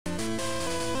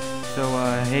So,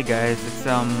 hey guys, it's,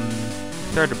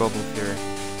 Starter Bubbles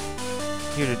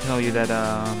here to tell you that,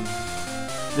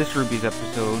 this Ruby's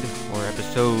episode, or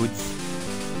episodes,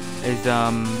 is,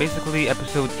 basically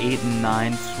episode 8 and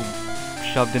 9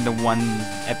 shoved into one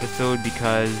episode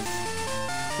because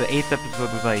the 8th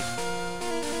episode was, like,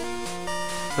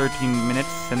 13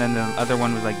 minutes, and then the other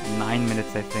one was, like, 9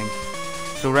 minutes, I think.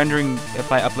 So rendering,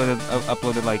 if I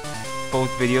uploaded, like, both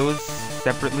videos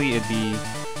separately, it'd be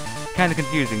kind of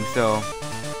confusing, so,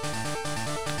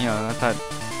 you know, I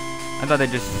thought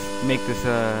I'd just make this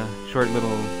a short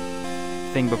little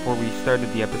thing before we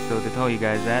started the episode to tell you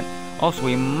guys that. Also,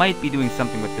 we might be doing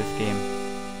something with this game.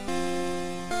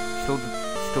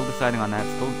 Still deciding on that.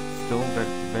 Still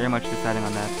very much deciding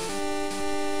on that.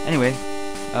 Anyway,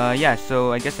 yeah,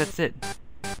 so I guess that's it.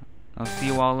 I'll see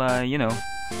you all, you know,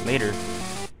 later.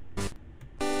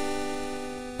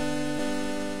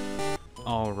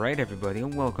 Alright everybody,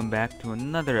 welcome back to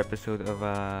another episode of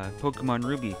Pokemon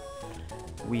Ruby.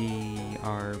 We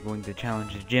are going to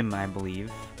challenge the gym, I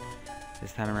believe,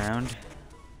 this time around.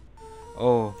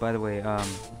 Oh, by the way,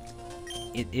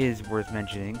 it is worth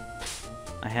mentioning,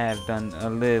 I have done a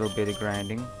little bit of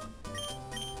grinding,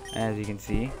 as you can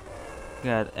see.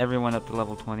 Got everyone up to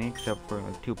level 20, except for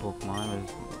like 2 Pokemon.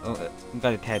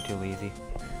 Got a tad too lazy.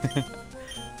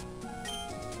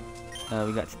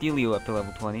 We got Steelio up to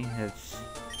level 20. It's,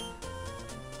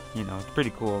 you know, it's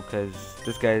pretty cool because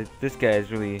this guy is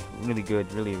really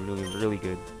good, really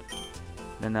good.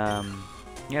 Then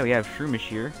yeah, we have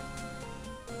Shroomish,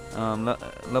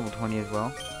 level 20 as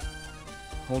well,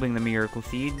 holding the Miracle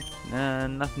Seed.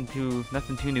 Nothing too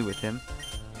new with him.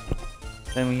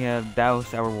 Then we have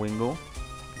Douse, our Wingull.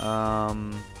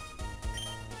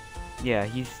 Yeah,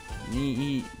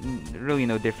 he really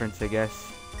no difference, I guess.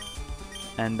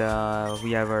 And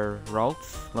we have our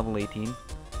Ralts, level 18.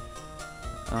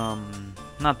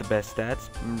 Not the best stats.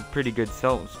 Pretty good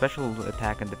special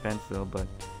attack and defense though, but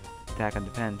attack and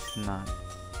defense not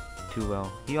too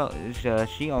well.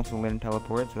 She also learned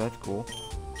teleport, so that's cool.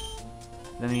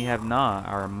 Then we have Na,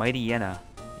 our Mightyena.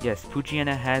 Yes,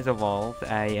 Poochyena has evolved.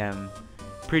 I am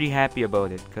pretty happy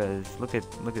about it, cause look at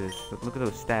this. Look at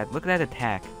those stats. Look at that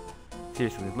attack.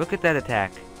 Seriously, look at that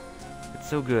attack. It's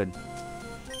so good.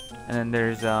 And then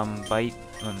there's Bite.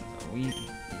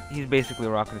 He's basically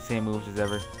rocking the same moves as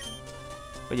ever.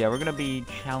 But yeah, we're gonna be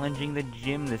challenging the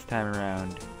gym this time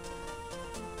around.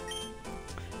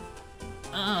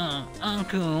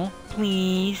 Uncle,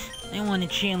 please. I want to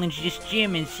challenge this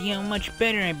gym and see how much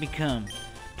better I become.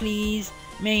 Please,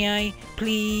 may I,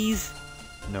 please?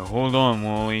 Now hold on,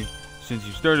 Wally. Since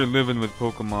you started living with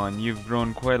Pokemon, you've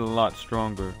grown quite a lot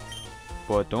stronger.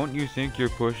 But don't you think you're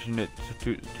pushing it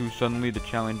too suddenly to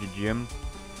challenge a gym?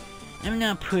 I'm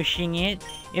not pushing it.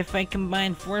 If I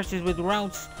combine forces with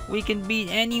Ralts, we can beat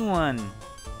anyone.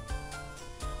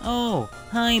 Oh,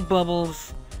 hi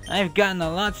Bubbles. I've gotten a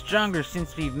lot stronger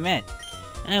since we've met.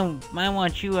 I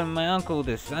want you and my uncle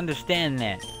to understand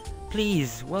that.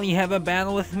 Please, will you have a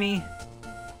battle with me?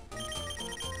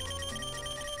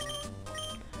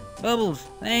 Bubbles,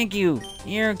 thank you.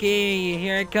 You're okay.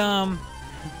 Here I come.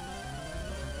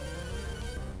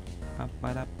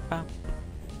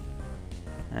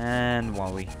 And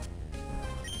Wally.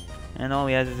 And all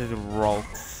he has is his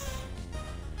Ralts.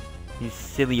 These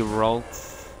silly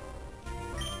Ralts.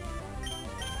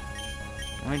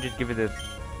 Let me just give it a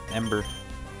Ember.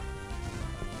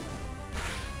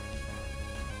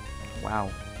 Wow.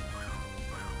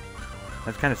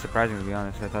 That's kind of surprising, to be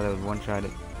honest. I thought I would one-shot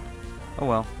it. Oh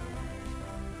well.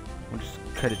 We'll just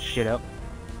cut its shit up.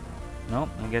 Nope,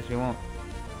 I guess we won't.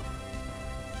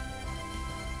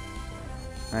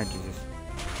 Ah, Jesus.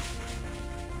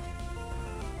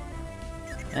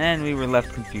 And we were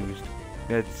left confused.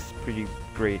 That's pretty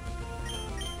great.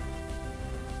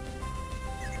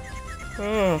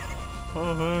 I'm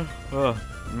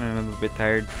a bit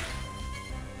tired.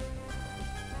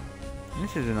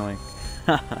 This is annoying.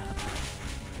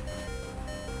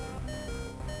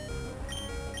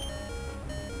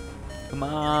 Come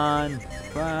on!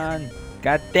 Come on!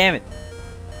 God damn it!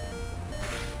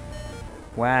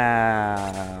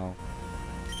 Wow.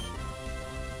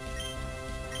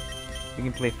 We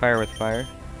can play fire with fire.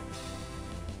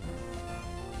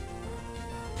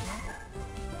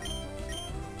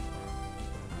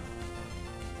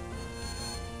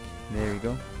 There we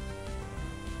go.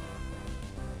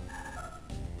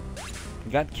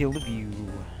 Got killed of you.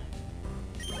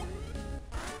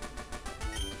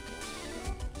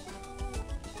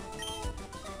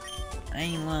 I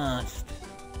lost.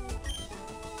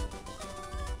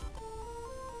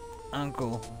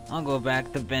 Uncle, I'll go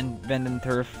back to Bend and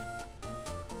Turf.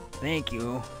 Thank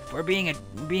you. For being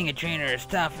a trainer is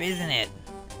tough, isn't it?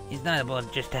 It's not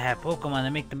about just to have Pokemon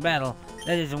to make the battle.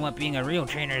 That isn't what being a real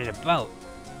trainer is about.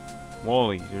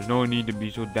 Wally, there's no need to be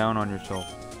so down on yourself.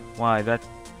 Why, that's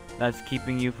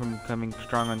keeping you from becoming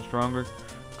stronger and stronger?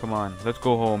 Come on, let's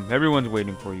go home. Everyone's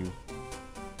waiting for you.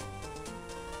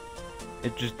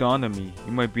 It just dawned on me.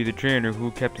 You might be the trainer who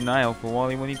kept an eye out for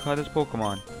Wally when he caught his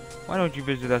Pokemon. Why don't you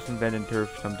visit us in Ven and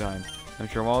Turf sometime? I'm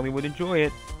sure Wally would enjoy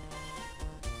it.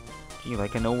 Gee,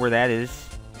 like I know where that is.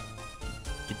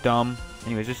 You dumb.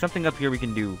 Anyways, there's something up here we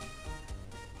can do.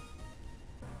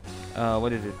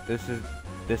 What is it? This is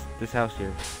this house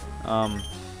here. I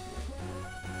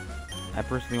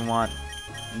personally want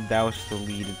Douse to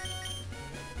lead.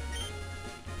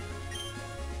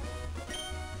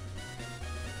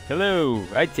 Hello,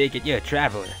 I take it you're a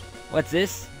traveler. What's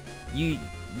this?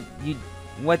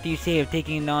 What do you say of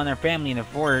taking on our family in a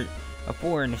four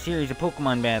in a series of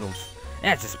Pokemon battles?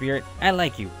 That's the spirit. I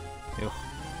like you. Ugh.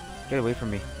 Get away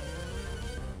from me.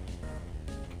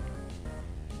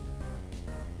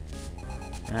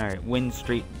 Alright, win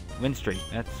straight.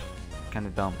 That's kind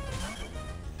of dumb.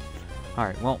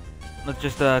 Alright, well, let's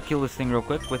just kill this thing real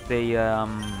quick with a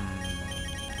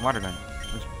water gun.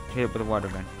 Let's hit it with a water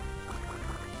gun.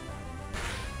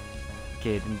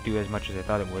 Okay, it didn't do as much as I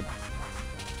thought it would.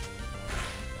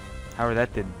 However,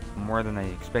 that did more than I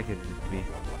expected it to be.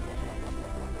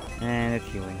 And it's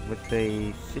healing with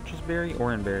a citrus berry,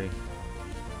 orange berry.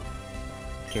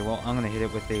 Okay, well, I'm gonna hit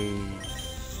it with a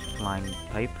flying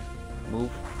type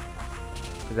move,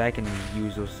 because I can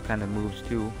use those kind of moves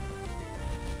too.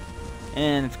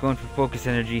 And it's going for focus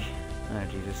energy. Ah,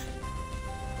 Jesus.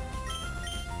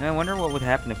 Now I wonder what would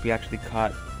happen if we actually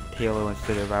caught Tailo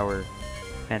instead of our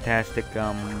fantastic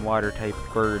water type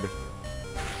bird.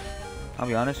 I'll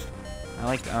be honest, I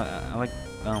like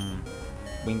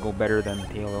Wingull better than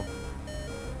Tailo.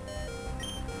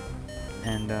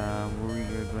 And we're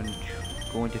going to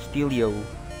go into Steelio.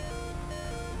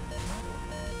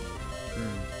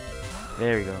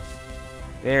 There we go.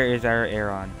 There is our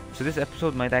Aeron. So this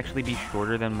episode might actually be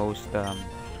shorter than most than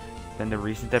the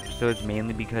recent episodes,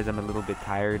 mainly because I'm a little bit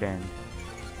tired and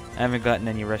I haven't gotten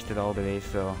any rest at all today.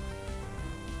 So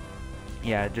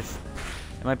yeah, it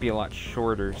might be a lot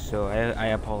shorter. So I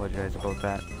apologize about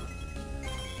that.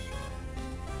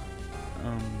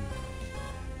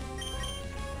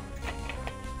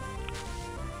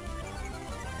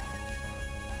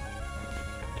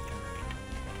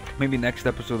 Maybe next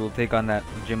episode we'll take on that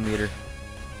gym leader.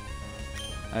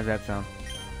 How's that sound?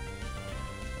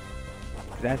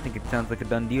 'Cause I think it sounds like a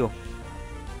done deal.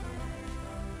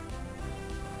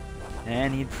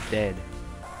 And he's dead.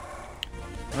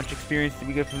 How much experience did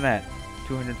we get from that?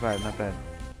 205, not bad.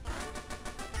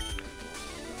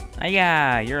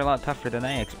 Yeah, you're a lot tougher than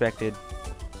I expected.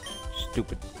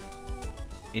 Stupid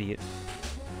idiot.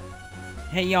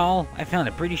 Hey y'all, I found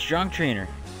a pretty strong trainer.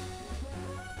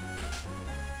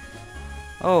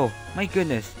 Oh, my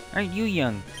goodness, aren't you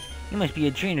young? You must be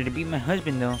a trainer to beat my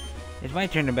husband though. It's my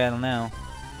turn to battle now.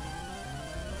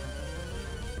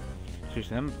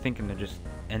 Seriously, I'm thinking of just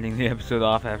ending the episode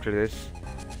off after this.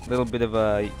 A little bit of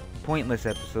a pointless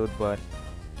episode, but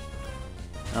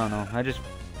I don't know, I just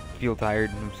feel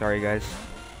tired. I'm sorry guys.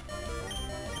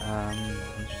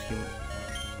 Let's just see what...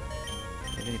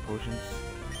 Do you have any potions?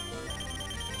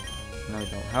 No, we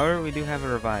don't. However, we do have a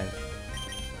revive.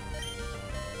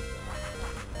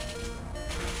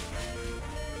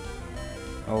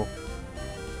 Oh.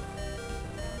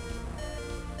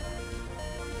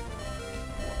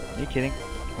 Are you kidding?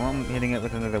 Well, I'm hitting it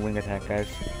with another wing attack, guys.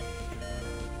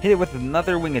 Hit it with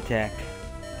another wing attack.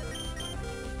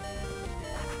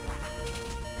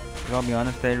 I'll be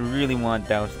honest, I really want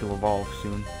Douse to evolve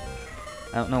soon.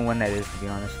 I don't know when that is, to be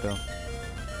honest, though.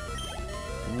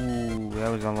 Ooh, that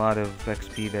was a lot of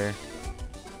XP there.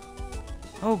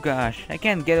 Oh gosh, I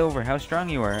can't get over how strong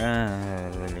you are.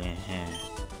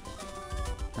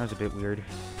 That was a bit weird.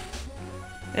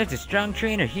 There's a strong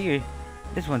trainer here.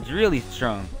 This one's really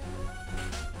strong.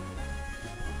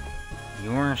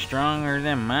 You're stronger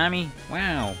than mommy?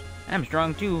 Wow, I'm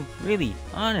strong too, really,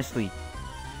 honestly.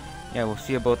 Yeah, we'll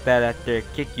see about that after I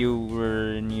kick you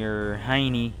in your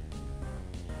hiney.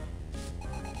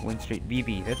 Went straight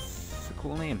VV. That's a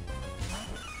cool name.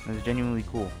 That's genuinely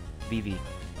cool. VV.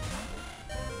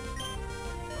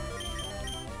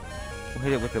 We'll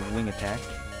hit it with a wing attack.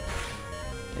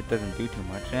 It doesn't do too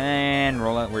much. And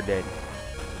roll out, we're dead.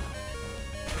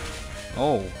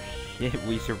 Oh, shit,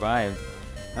 we survived.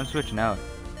 I'm switching out.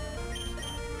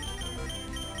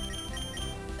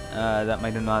 That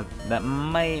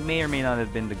may or may not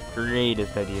have been the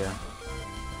greatest idea.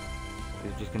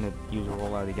 It's just gonna use a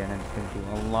rollout again, and it's gonna do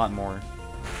a lot more.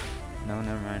 No,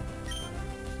 never mind.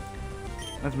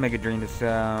 Let's Mega Drain this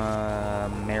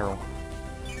Meryl.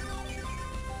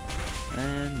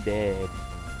 And dead.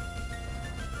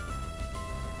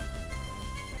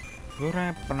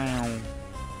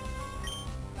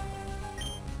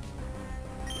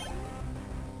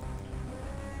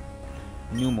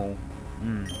 Numo.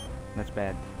 That's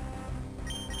bad.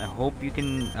 I hope you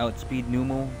can outspeed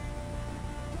Numo.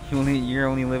 You're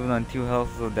only living on 2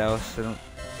 health, so Douse. So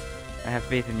I have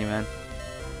faith in you, man.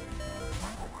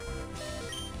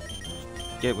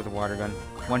 Just get it with a water gun.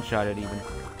 One shot it even.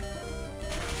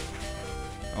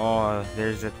 Oh,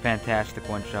 there's a fantastic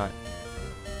one shot.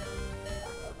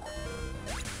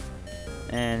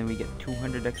 And we get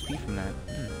 200 XP from that.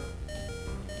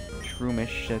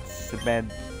 Shroomish, that's a bad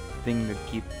thing to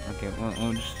keep. Okay,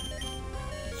 we'll just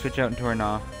switch out into our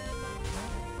Gnaw.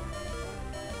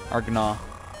 Our Gnaw.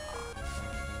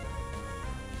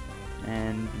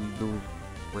 And go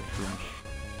for Shroomish.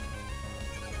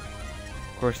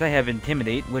 Of course, I have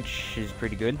Intimidate, which is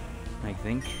pretty good, I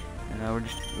think. And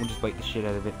we'll just bite the shit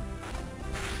out of it.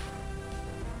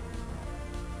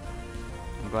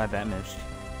 I'm glad that missed.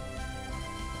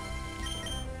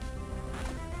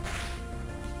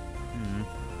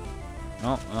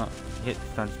 Oh, hit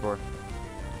stun spore.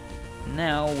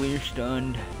 Now we're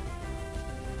stunned.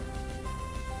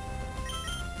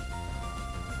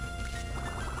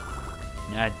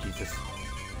 Ah, Jesus. Of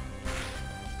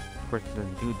course, it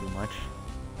doesn't do much.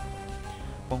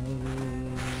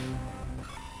 Boom.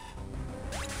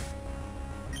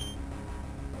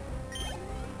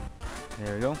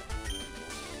 There we go.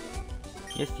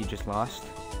 Yes, you just lost.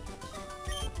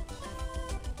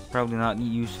 Probably not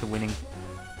used to winning.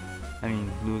 I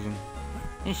mean, losing.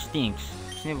 This stinks.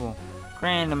 Snivel.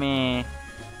 Grandma.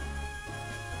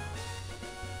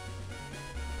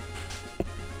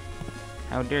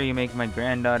 How dare you make my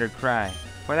granddaughter cry?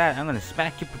 For that, I'm gonna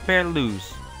smack you. Prepare to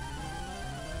lose.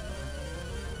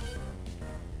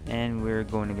 And we're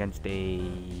going against a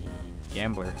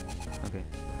gambler. Okay.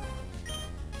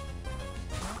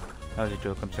 That was a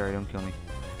joke. I'm sorry. Don't kill me.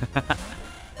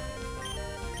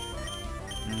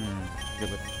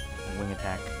 Good with wing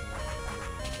attack.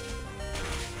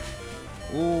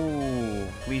 Ooh,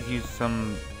 please use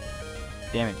some.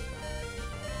 Damn it.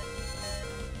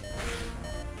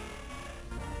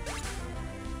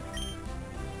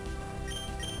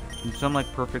 In some like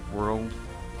perfect world,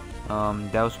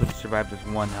 Douse would survive with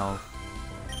 1 health.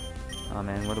 Oh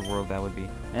man, what a world that would be.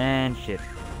 And shit.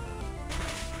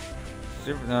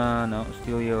 No,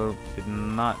 Steelio did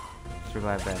not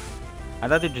survive that. I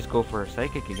thought they'd just go for a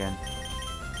psychic again.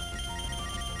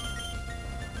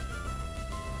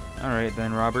 Alright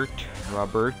then, Robert. I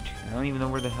don't even know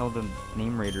where the hell the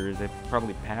name raider is. I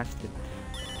probably passed it.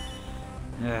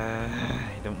 I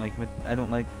don't like.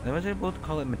 Was I able to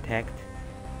call it Matect?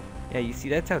 Yeah, you see,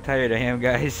 that's how tired I am,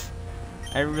 guys.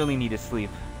 I really need to sleep.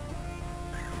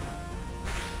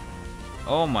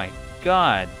 Oh my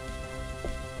god.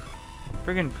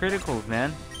 Friggin' criticals,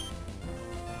 man.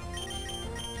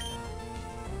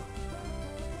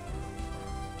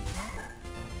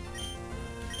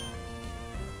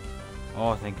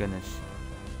 Oh, thank goodness.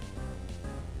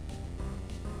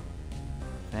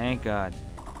 Thank God.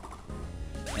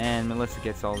 And Melissa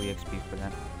gets all the XP for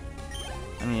that.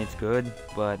 I mean, it's good,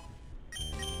 but,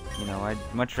 you know, I'd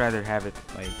much rather have it,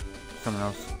 like, someone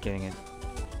else getting it.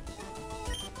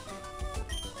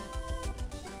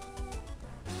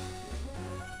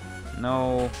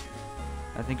 No,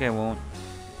 I think I won't.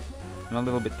 I'm a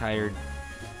little bit tired.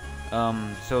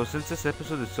 So since this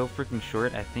episode is so freaking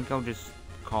short, I think I'll just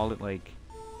call it like,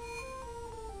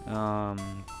 I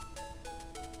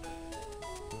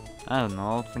don't know,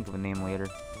 I'll think of a name later.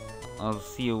 I'll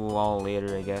see you all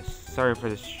later, I guess. Sorry for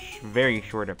this very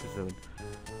short episode.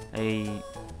 I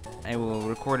will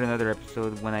record another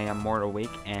episode when I am more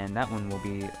awake, and that one will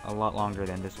be a lot longer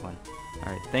than this one.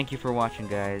 Alright, thank you for watching,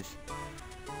 guys.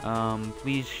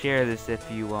 Please share this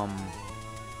if you,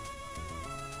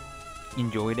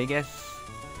 enjoyed, I guess.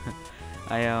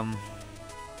 Because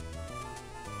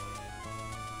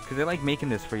I like making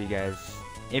this for you guys,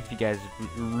 if you guys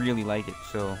really like it,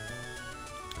 so.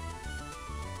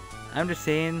 I'm just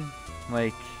saying,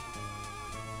 like,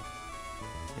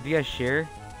 if you guys share,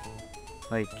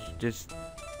 like, just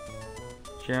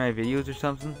share my videos or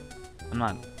something. I'm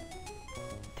not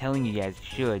telling you guys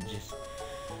you should, just,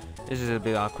 this is a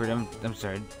bit awkward, I'm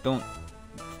sorry, don't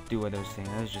do what I was saying,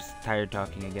 I was just tired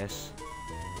talking, I guess.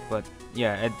 But,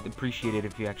 yeah, I'd appreciate it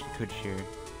if you actually could share.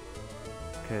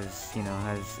 Because, you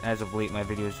know, as of late, my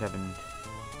videos haven't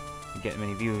get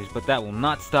many views, but that will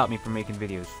not stop me from making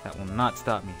videos. That will not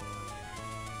stop me.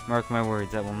 Mark my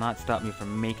words, that will not stop me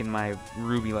from making my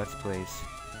RWBY Let's Plays.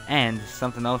 And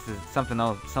something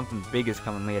big is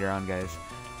coming later on, guys.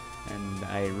 And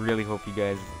I really hope you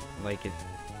guys like it,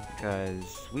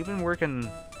 because we've been working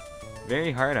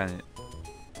very hard on it.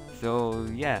 So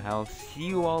yeah, I'll see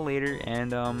you all later,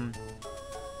 and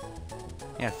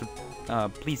yeah, so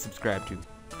please subscribe too.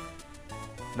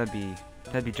 That'd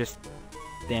be just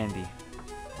dandy.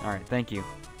 Alright, thank you.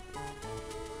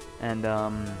 And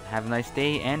have a nice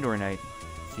day and or night.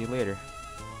 See you later.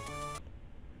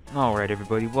 Alright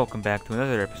everybody, welcome back to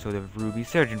another episode of RWBY.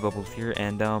 Sergeant Bubbles here,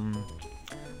 and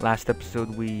last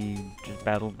episode we just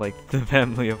battled like the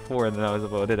family of 4, and that was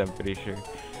about it, I'm pretty sure.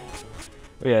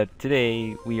 But yeah,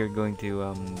 today we are going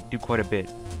to do quite a bit.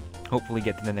 Hopefully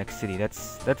get to the next city.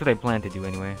 That's what I plan to do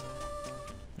anyway.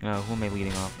 Who am I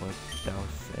leading off with?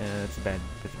 That's a bad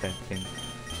thing.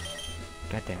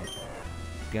 God damn it.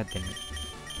 God damn it.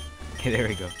 Okay, there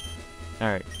we go.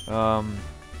 Alright,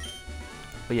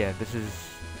 but yeah,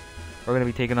 we're gonna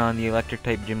be taking on the electric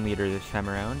type gym leader this time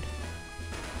around.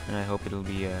 And I hope it'll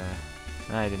be,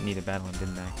 I didn't need a battle one,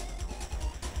 didn't I?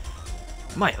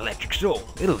 My electric soul,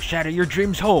 it'll shatter your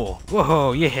dreams whole.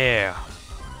 Whoa, yeah.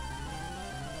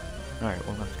 Alright,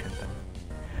 well that's kind of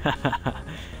dumb.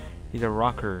 He's a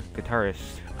rocker,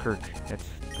 guitarist, Kirk. That's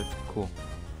cool.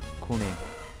 Cool name.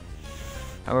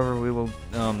 However, we will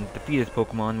defeat his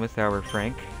Pokemon with our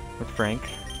Frank.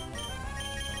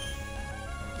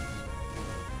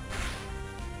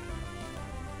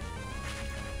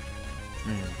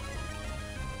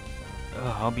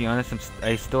 I'll be honest,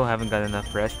 I still haven't got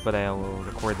enough rest, but I will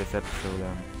record this episode.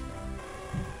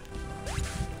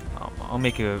 I'll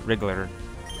make a regular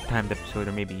timed episode,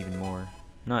 or maybe even more.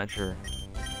 Not sure.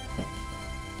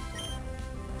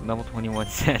 Level 21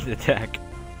 sand attack.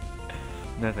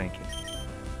 No, thank you.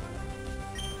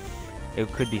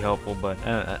 It could be helpful, but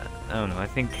I don't know. I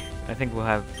think we'll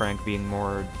have Frank being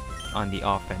more on the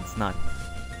offense, not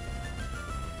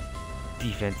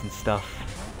defense and stuff.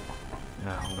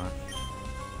 Hold on.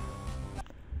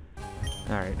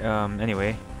 Alright,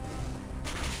 anyway.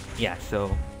 Yeah,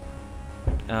 so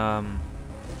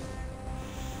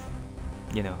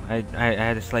you know, I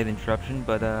had a slight interruption,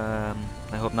 but I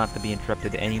hope not to be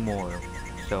interrupted anymore.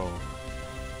 So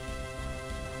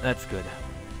that's good.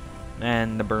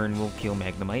 And the burn will kill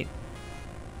Magnemite,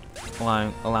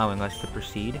 allowing us to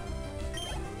proceed.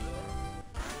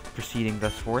 Proceeding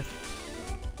thus forth.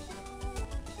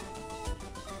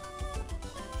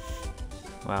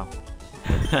 Wow.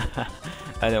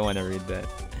 I don't want to read that.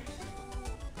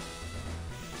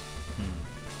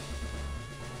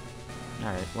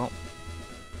 Alright, well.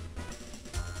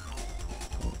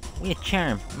 With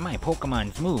charm, my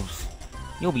Pokemon's moves.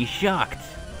 You'll be shocked.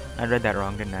 I read that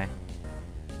wrong, didn't I?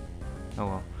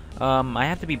 Oh well. I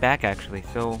have to be back actually,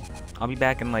 so I'll be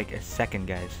back in like a second,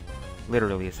 guys.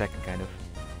 Literally a second, kind of.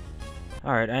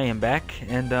 Alright, I am back,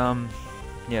 and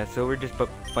yeah, so we're just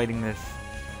fighting this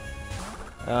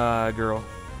girl.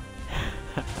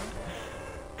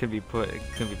 Couldn't be put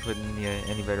in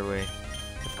any better way.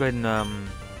 Let's go ahead and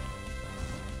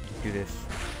do this.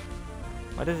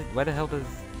 Why the hell does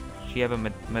she have a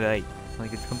Medite?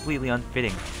 Like, it's completely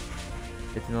unfitting.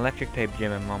 It's an electric type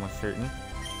gym, I'm almost certain.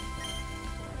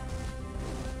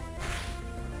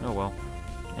 Oh well.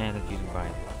 And it's using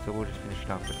Vine, so we'll just finish it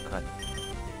off with a cut.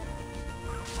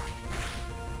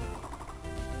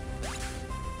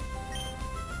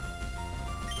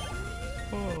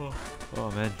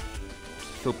 Oh man.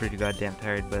 Still pretty goddamn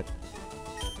tired, but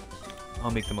I'll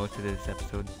make the most of this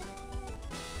episode.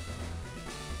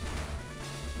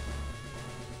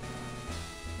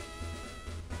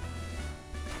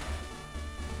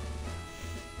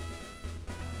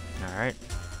 Alright.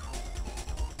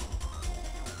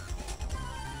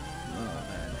 Oh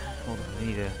man. Hold on, I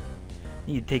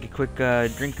need to take a quick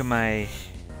drink of my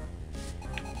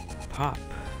pop.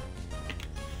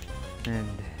 And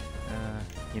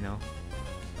you know,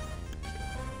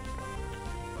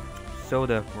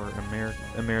 soda for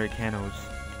Americanos.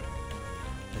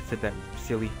 I said that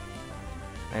silly.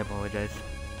 I apologize.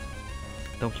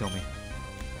 Don't kill me.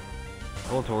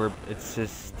 Voltorb, it's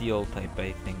just steel type,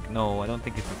 I think. No, I don't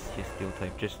think it's just steel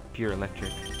type, just pure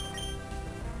electric.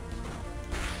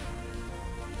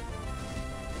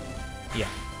 Yeah.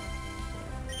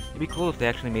 It'd be cool if they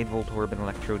actually made Voltorb an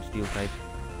Electrode steel type.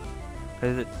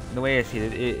 Because the way I see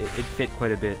it, it fit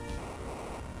quite a bit.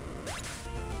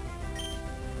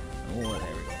 Oh,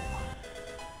 there we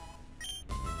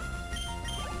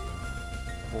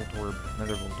go. Voltorb,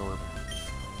 another Voltorb.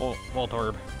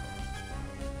 Voltorb.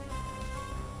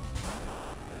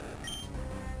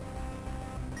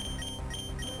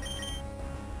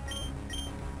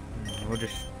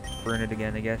 burn it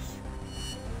again, I guess.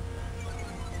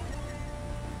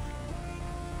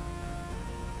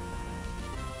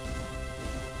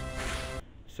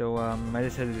 So, I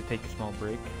decided to take a small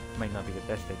break. Might not be the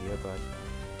best idea, but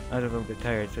I was a little bit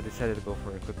tired, so I decided to go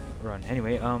for a quick run.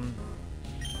 Anyway,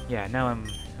 yeah, now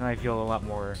I feel a lot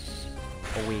more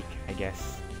awake, I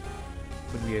guess.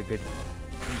 Would be a good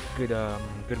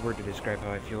word to describe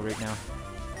how I feel right now.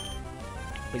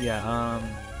 But yeah,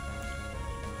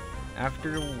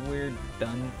 after we're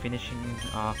done finishing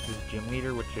off this gym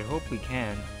leader, which I hope we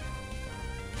can,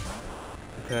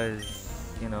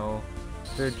 because, you know,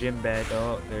 third gym bed.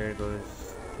 Oh, there goes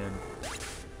Tim.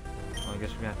 Well, I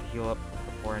guess we're gonna have to heal up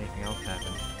before anything else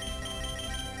happens.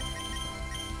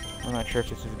 I'm not sure if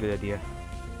this is a good idea.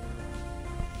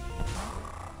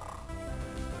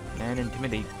 And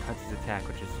Intimidate cuts his attack,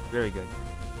 which is very good.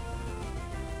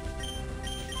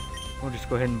 We'll just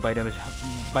go ahead and bite him.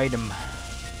 Bite him.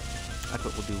 That's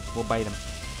what we'll do. We'll bite him.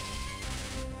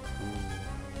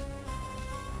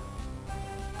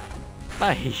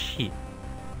 Bye, sheep.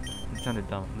 It sounded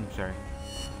dumb. I'm sorry.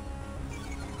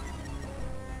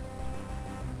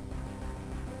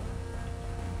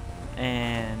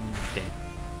 And dead.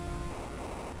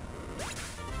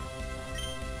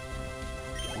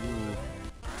 Ooh.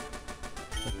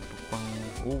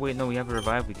 Oh wait, no, we have a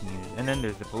revive we can use. And then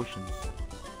there's the potions.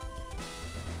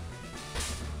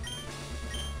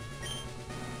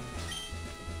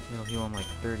 It'll heal him like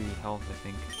 30 health, I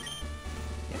think.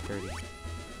 Yeah, 30.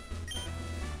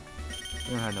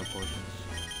 We don't have no potions.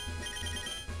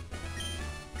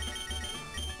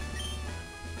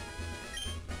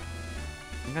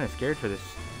 I'm kinda scared for this.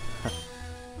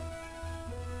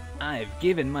 I've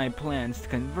given my plans to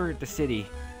convert the city,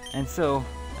 and so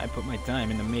I put my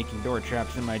time into making door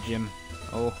traps in my gym.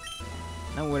 Oh,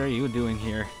 now what are you doing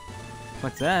here?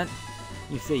 What's that?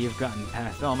 You say you've gotten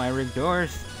past all my rigged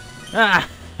doors? Ah!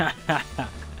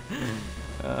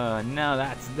 Now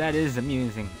that is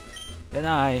amusing. Then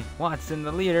I, Watson,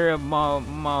 the leader of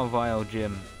Mauville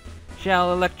Gym,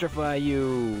 shall electrify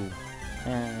you.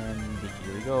 And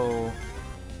here we go.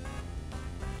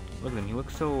 Look at him, he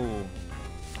looks so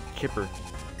chipper.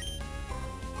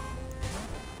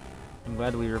 I'm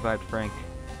glad we revived Frank.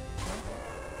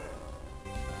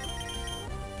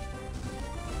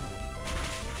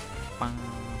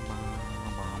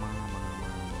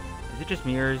 Is it just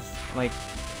mirrors? Like,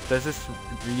 does this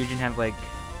region have like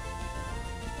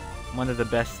one of the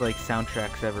best like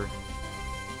soundtracks ever?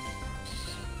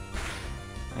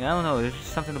 Like, I don't know, there's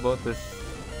just something about this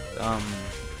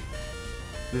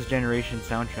this generation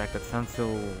soundtrack that sounds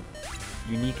so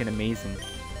unique and amazing.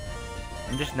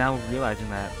 I'm just now realizing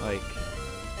that, like,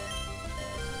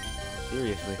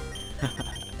 seriously.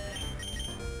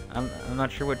 I'm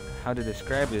not sure how to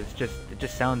describe it. It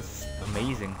just sounds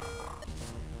amazing.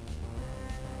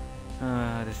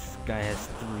 This guy has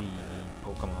 3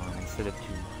 Pokemon instead of 2.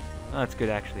 Oh, that's good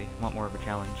actually. I want more of a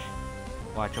challenge.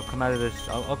 Watch, I'll come out of this.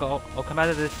 I'll come out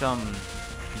of this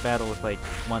battle with like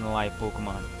 1 live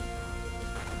Pokemon,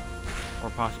 or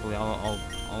possibly all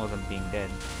of them being dead.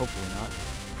 Hopefully not.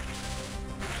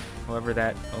 However,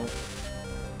 that oh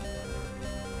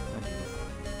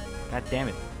jeez. God damn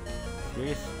it!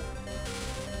 Serious?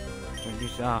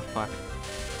 Ah, fuck.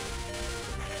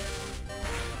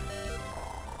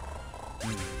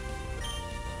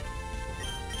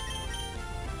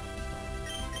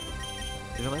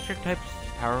 Is electric types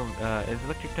is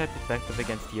electric types effective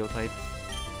against steel types?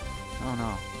 I don't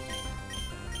know.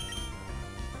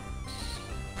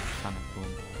 Sonic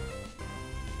Boom.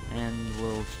 And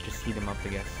we'll just heat him up, I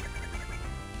guess.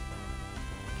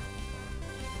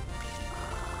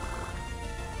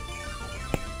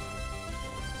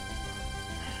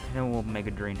 And then we'll Mega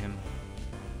Drain him.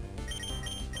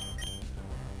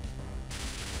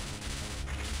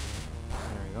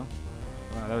 There we go.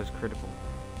 Wow, that was critical.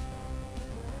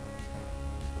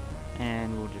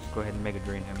 And we'll just go ahead and Mega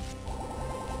Drain him.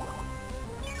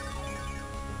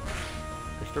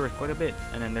 Restores quite a bit.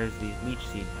 And then there's the Leech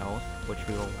Seed health, which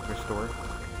we will restore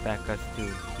back us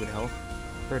to good health.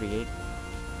 38. You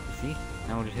see?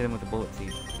 Now we'll just hit him with the Bullet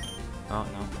Seed. Oh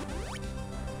no.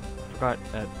 Forgot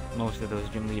that most of those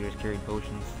gym leaders carried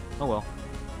potions. Oh well.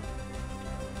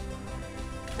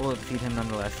 Bullet Seed him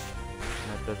nonetheless.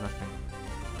 That does nothing.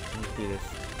 Let's do this.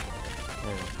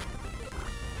 There we go.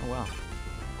 Oh wow.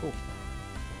 Cool.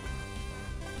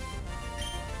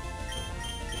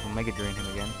 We'll Mega Drain him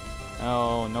again.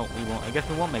 Oh, no, we won't. I guess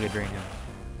we won't Mega Drain him.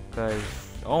 Because,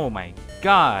 oh my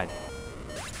god!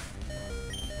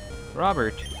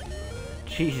 Robert!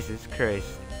 Jesus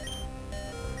Christ.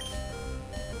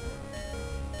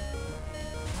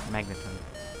 Magneton.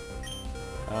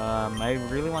 I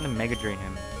really want to Mega Drain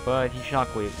him, but he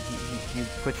Shockwave. He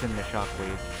puts in the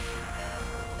Shockwave,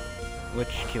 which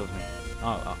kills me.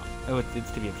 Oh,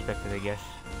 it's to be expected, I guess.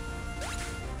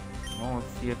 Well,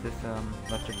 let's see if this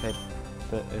Electric type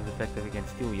is effective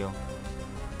against Steelio.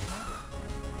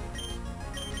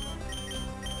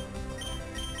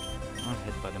 I'll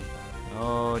headbutt him.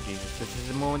 Oh Jesus, this is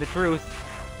the moment of truth.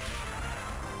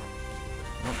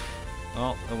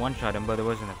 Well, I one-shot him, but it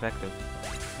wasn't effective.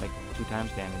 Like 2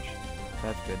 times damage.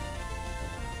 That's good.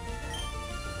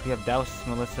 We have Douse,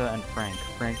 Melissa, and Frank.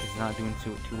 Frank is not doing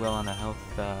too well on the health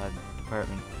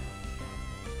department.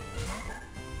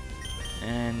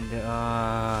 And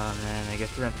man, I guess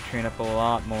we're gonna have to train up a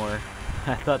lot more.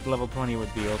 I thought level 20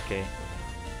 would be okay.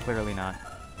 Clearly not.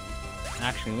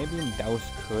 Actually, maybe even Douse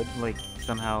could like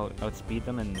somehow outspeed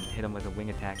them and hit him with a wing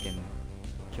attack and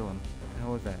kill him. What the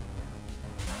hell was that?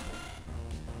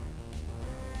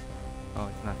 Oh,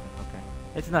 it's nothing. Okay.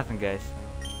 It's nothing, guys.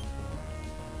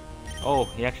 Oh,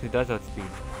 he actually does outspeed.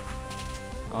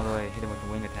 Although I hit him with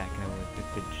a wing attack and it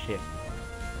did shit.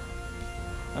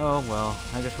 Oh well,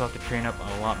 I guess we'll have to train up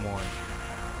a lot more.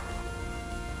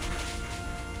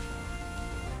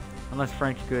 Unless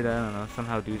Frank could, I don't know,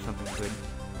 somehow do something good.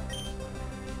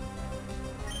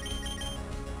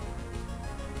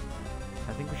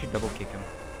 I think we should double kick him.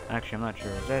 Actually, I'm not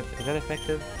sure. Is that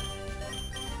effective?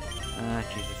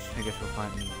 Jesus. I guess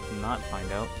we'll not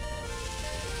find out.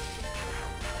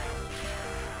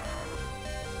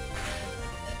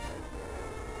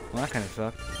 Well, that kind of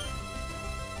sucked.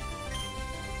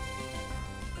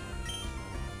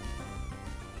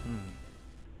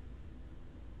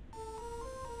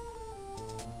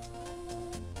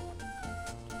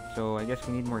 So I guess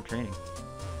we need more training.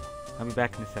 I'll be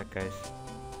back in a sec, guys.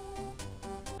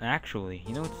 Actually,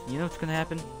 you know what's gonna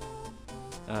happen?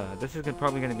 This is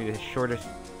probably gonna be the short as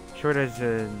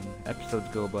episodes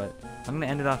go, but I'm gonna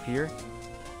end it off here,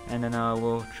 and then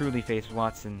we'll truly face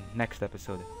Watson next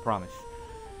episode. Promise.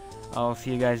 I'll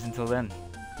see you guys until then.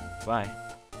 Bye.